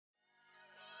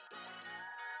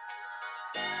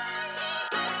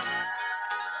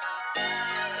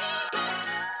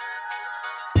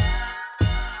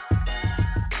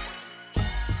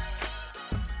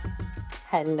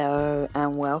Hello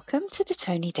and welcome to the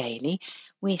Tony Daily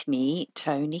with me,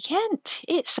 Tony Kent.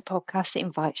 It's the podcast that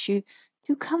invites you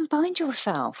to come find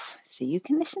yourself so you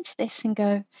can listen to this and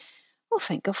go, well,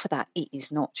 thank God for that. It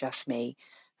is not just me.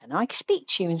 And I can speak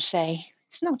to you and say,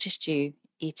 it's not just you,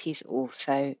 it is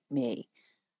also me.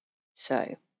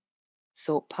 So,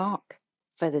 Thorpe Park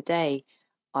for the day.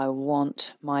 I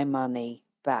want my money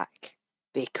back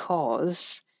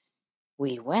because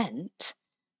we went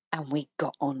and we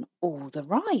got on all the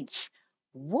rides.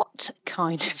 What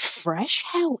kind of fresh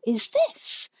hell is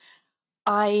this?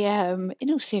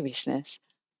 In all seriousness,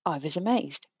 I was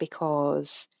amazed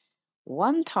because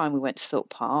one time we went to Thorpe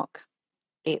Park,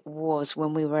 it was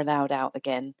when we were allowed out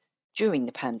again during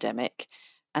the pandemic,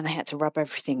 and they had to rub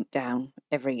everything down,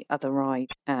 every other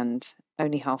ride, and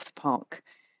only half the park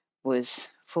was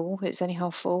full. It was only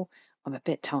half full. I'm a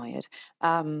bit tired.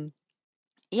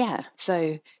 Yeah,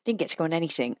 so didn't get to go on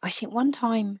anything. I think one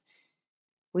time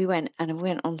we went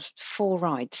on 4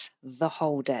 rides the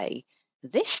whole day.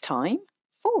 This time,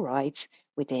 4 rides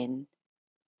within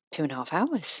 2.5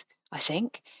 hours, I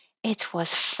think. It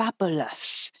was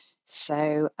fabulous.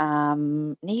 So,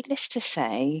 needless to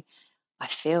say, I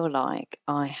feel like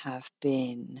I have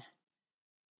been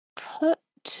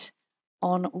put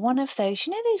on one of those,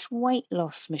 those weight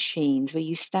loss machines where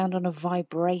you stand on a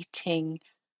vibrating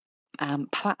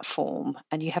platform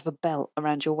and you have a belt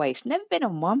around your waist. Never been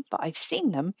on one, but I've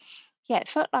seen them. Yeah, it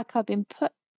felt like I've been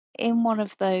put in one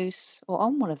of those or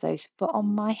on one of those, but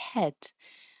on my head.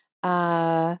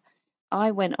 Uh,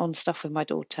 I went on stuff with my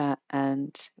daughter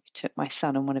and took my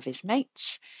son and one of his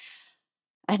mates.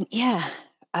 And yeah,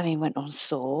 I mean, went on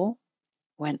Saw,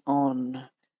 went on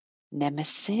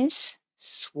Nemesis,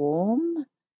 Swarm,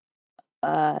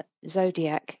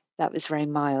 Zodiac, that was very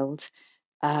mild,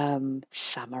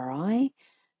 Samurai.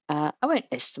 I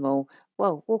won't list them all.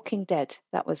 Well, Walking Dead,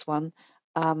 that was one.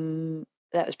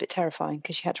 That was a bit terrifying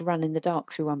because you had to run in the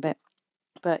dark through one bit.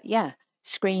 But yeah,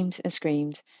 screamed and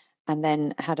screamed, and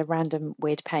then had a random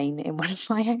weird pain in one of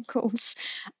my ankles.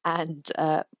 And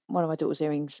one of my daughter's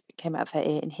earrings came out of her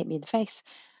ear and hit me in the face,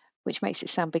 which makes it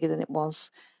sound bigger than it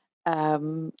was.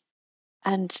 Um,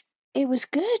 and it was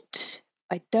good.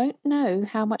 I don't know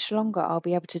how much longer I'll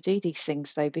be able to do these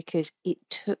things though, because it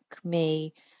took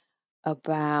me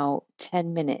about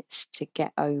 10 minutes to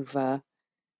get over.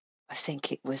 I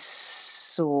think it was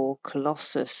Saw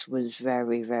Colossus was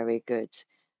very, very good.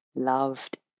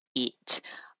 Loved it.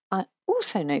 I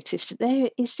also noticed that there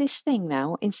is this thing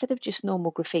now, instead of just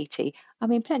normal graffiti, I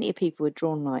mean, plenty of people had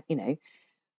drawn like,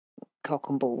 cock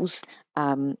and balls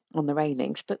on the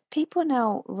railings, but people are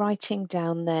now writing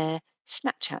down their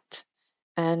Snapchat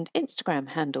and Instagram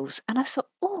handles. And I thought,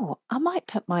 oh, I might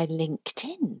put my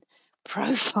LinkedIn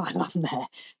profile on there.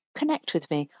 Connect with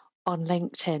me on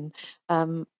LinkedIn.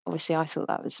 Obviously, I thought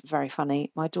that was very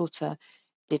funny. My daughter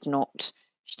did not.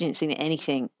 She didn't think that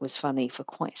anything was funny for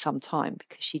quite some time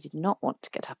because she did not want to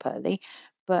get up early.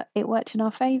 But it worked in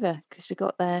our favour because we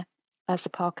got there as the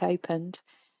park opened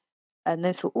and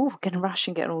then thought, oh, we're going to rush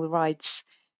and get on all the rides.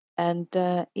 And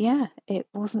yeah, it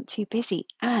wasn't too busy.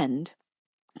 And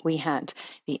we had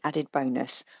the added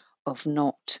bonus of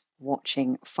not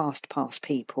watching fast pass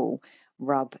people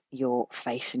rub your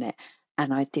face in it.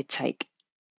 And I did take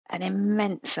an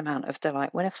immense amount of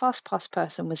delight when a fast pass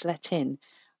person was let in,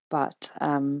 but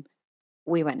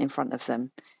we went in front of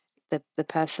them. The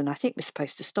person I think was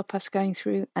supposed to stop us going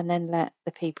through and then let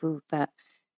the people that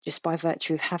just by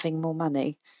virtue of having more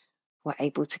money were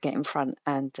able to get in front.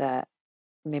 And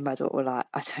me and my daughter were like,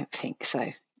 I don't think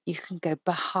so. You can go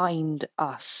behind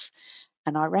us.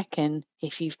 And I reckon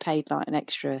if you've paid like an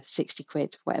extra 60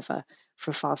 quid, whatever,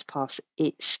 for a fast pass,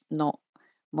 it's not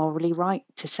morally right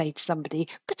to say to somebody,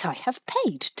 but I have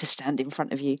paid to stand in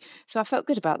front of you. So I felt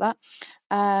good about that.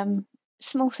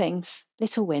 Small things,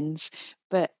 little wins.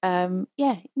 But yeah,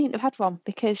 you needn't have had one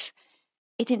because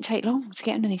it didn't take long to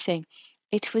get on anything.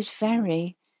 It was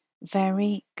very,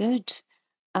 very good.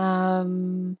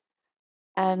 Um,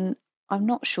 and I'm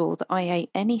not sure that I ate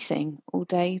anything all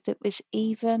day that was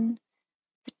even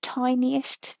the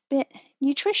tiniest bit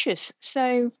nutritious.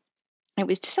 So it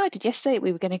was decided yesterday that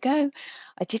we were going to go.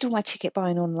 I did all my ticket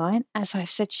buying online. As I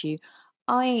said to you,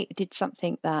 I did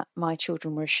something that my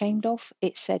children were ashamed of.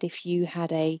 It said if you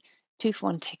had a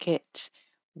 2-for-1 ticket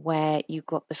where you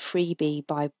got the freebie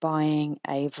by buying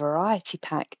a variety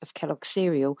pack of Kellogg's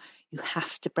cereal, you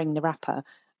have to bring the wrapper.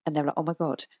 And they're like, oh my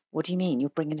God, what do you mean? You're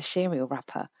bringing a cereal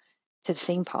wrapper to the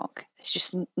theme park? It's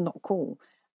just not cool.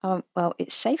 Well,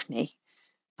 it saved me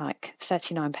like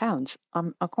 £39.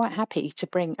 I'm quite happy to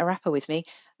bring a wrapper with me,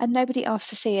 and nobody asked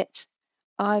to see it.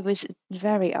 I was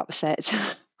very upset.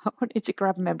 I wanted to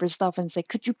grab a member of staff and say,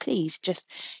 could you please just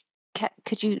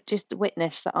could you just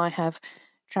witness that I have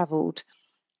travelled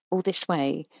all this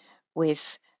way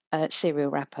with a cereal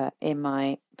wrapper in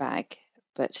my bag?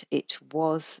 But it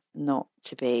was not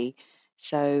to be.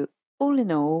 So, all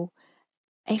in all,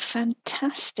 a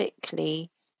fantastically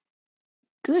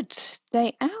good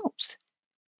day out.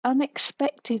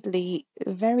 Unexpectedly,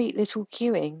 very little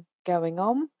queuing going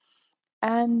on.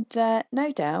 And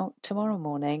no doubt tomorrow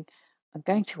morning, I'm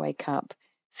going to wake up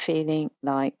feeling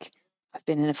like I've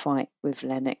been in a fight with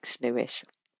Lennox Lewis.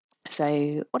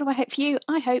 So, what do I hope for you?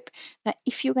 I hope that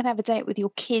if you're going to have a date with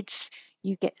your kids,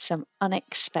 you get some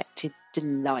unexpected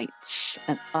delights.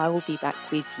 And I will be back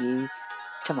with you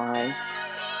tomorrow.